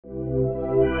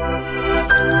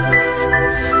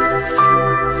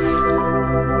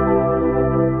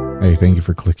Hey, thank you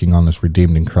for clicking on this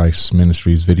Redeemed in Christ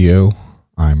Ministries video.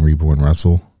 I'm Reborn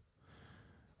Russell.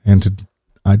 And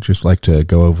I'd just like to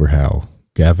go over how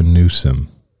Gavin Newsom,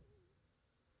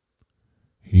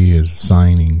 he is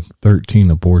signing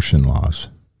 13 abortion laws.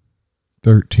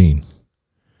 13.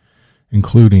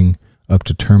 Including up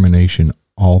to termination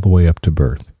all the way up to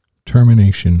birth.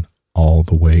 Termination all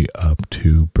the way up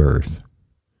to birth.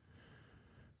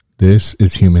 This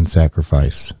is human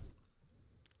sacrifice.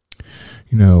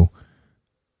 You know,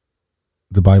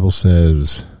 the Bible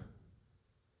says,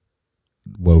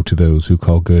 woe to those who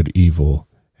call good evil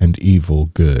and evil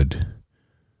good.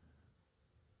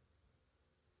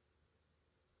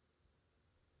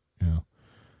 You know,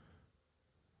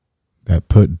 that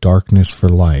put darkness for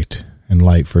light and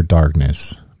light for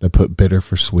darkness. That put bitter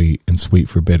for sweet and sweet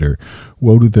for bitter.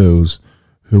 Woe to those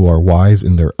who are wise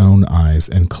in their own eyes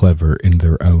and clever in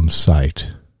their own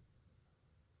sight.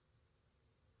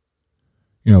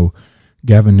 You know,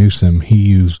 Gavin Newsom, he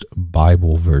used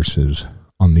Bible verses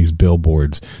on these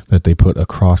billboards that they put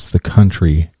across the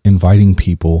country, inviting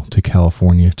people to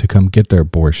California to come get their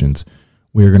abortions.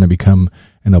 We are going to become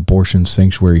an abortion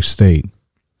sanctuary state.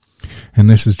 And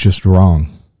this is just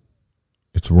wrong.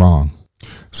 It's wrong.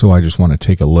 So I just want to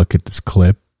take a look at this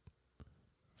clip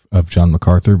of John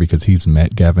MacArthur because he's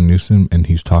met Gavin Newsom and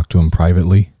he's talked to him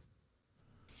privately.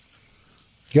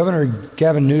 Governor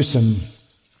Gavin Newsom,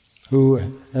 who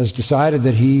has decided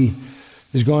that he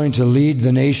is going to lead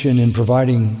the nation in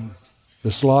providing the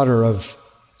slaughter of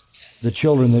the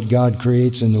children that God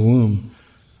creates in the womb,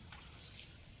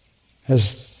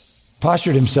 has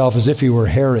postured himself as if he were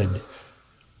Herod.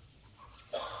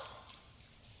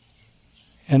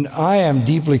 And I am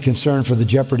deeply concerned for the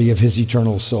jeopardy of his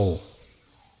eternal soul.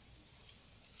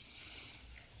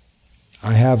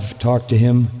 I have talked to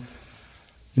him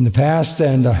in the past,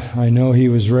 and I know he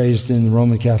was raised in the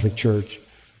Roman Catholic Church.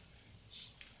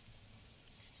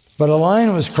 But a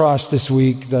line was crossed this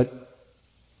week that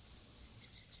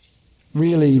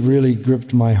really, really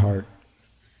gripped my heart.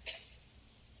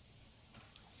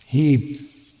 He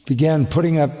began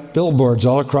putting up billboards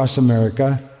all across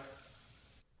America.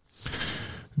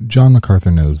 John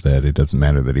MacArthur knows that it doesn't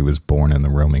matter that he was born in the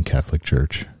Roman Catholic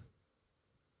Church.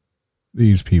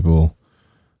 These people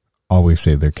always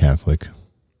say they're Catholic.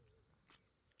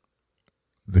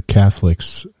 The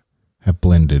Catholics have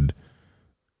blended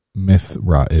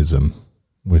Mithraism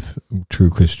with true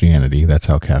Christianity. That's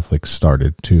how Catholics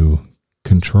started to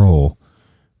control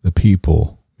the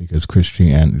people, because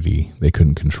Christianity, they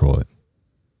couldn't control it.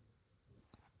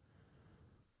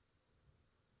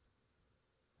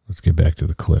 Let's get back to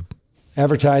the clip.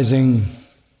 Advertising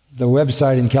the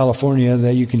website in California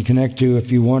that you can connect to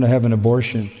if you want to have an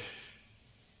abortion.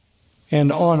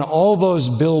 And on all those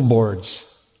billboards,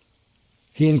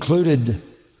 he included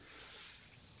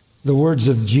the words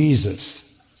of Jesus.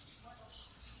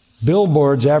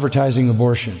 Billboards advertising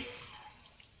abortion.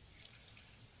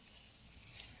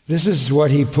 This is what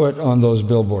he put on those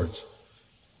billboards.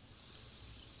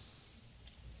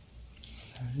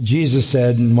 Jesus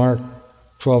said in Mark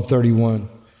 12:31,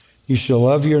 "You shall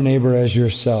love your neighbor as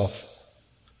yourself.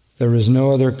 There is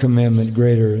no other commandment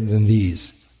greater than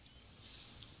these."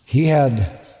 He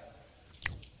had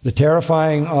the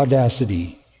terrifying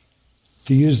audacity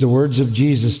to use the words of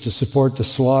Jesus to support the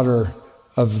slaughter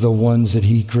of the ones that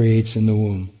he creates in the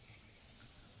womb.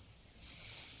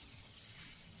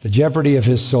 The jeopardy of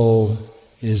his soul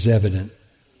is evident.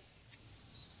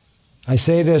 I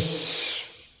say this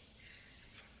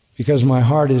because my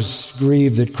heart is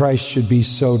grieved that Christ should be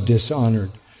so dishonored.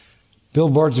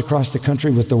 Billboards across the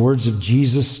country with the words of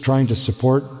Jesus trying to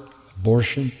support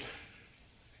abortion.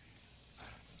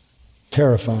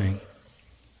 Terrifying.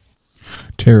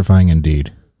 Terrifying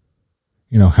indeed.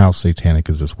 You know, how satanic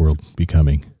is this world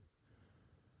becoming?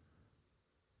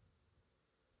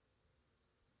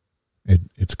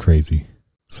 It's crazy.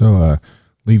 So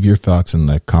leave your thoughts in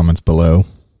the comments below.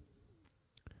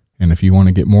 And if you want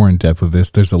to get more in depth with this,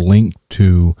 there's a link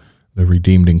to the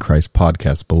Redeemed in Christ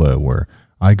podcast below where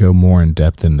I go more in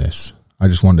depth in this. I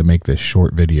just wanted to make this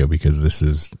short video because this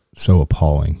is so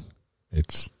appalling.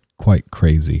 It's quite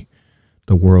crazy.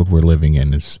 The world we're living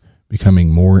in is becoming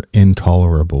more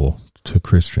intolerant to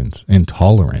Christians, and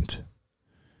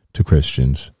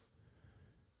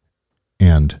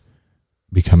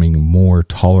becoming more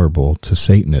tolerable to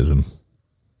Satanism.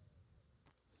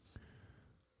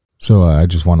 So I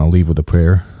just want to leave with a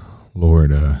prayer.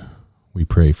 Lord, we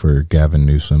pray for Gavin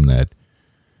Newsom that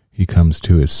he comes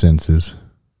to his senses,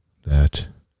 that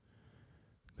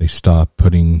they stop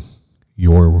putting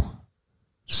your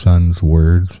son's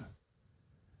words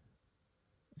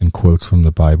and quotes from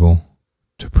the Bible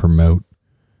to promote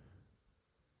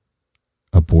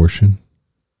abortion,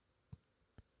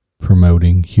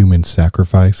 promoting human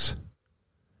sacrifice.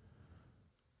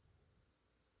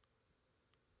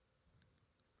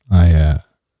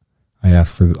 I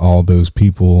ask for all those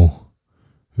people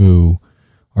who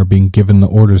are being given the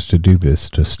orders to do this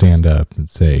to stand up and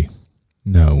say,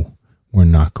 no, we're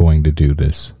not going to do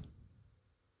this.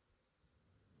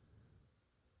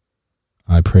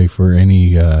 I pray for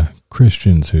any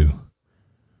Christians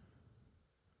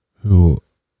who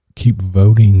keep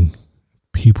voting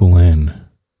people in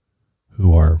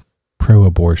who are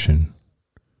pro-abortion.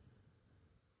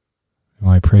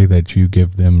 I pray that you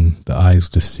give them the eyes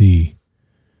to see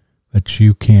that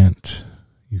you can't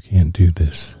do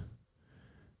this.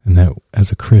 And that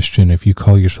as a Christian, if you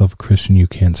call yourself a Christian, you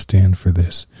can't stand for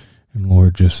this. And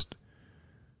Lord, just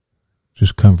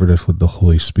comfort us with the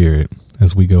Holy Spirit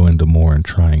as we go into more and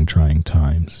trying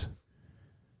times.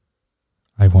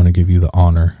 I want to give you the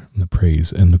honor and the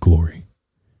praise and the glory.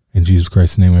 In Jesus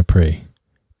Christ's name I pray.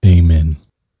 Amen.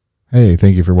 Hey,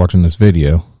 thank you for watching this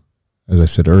video. As I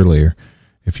said earlier,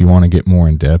 if you want to get more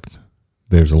in depth,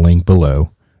 there's a link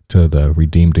below to the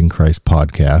Redeemed in Christ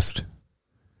podcast.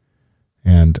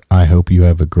 And I hope you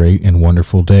have a great and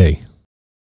wonderful day.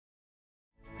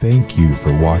 Thank you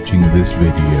for watching this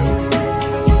video.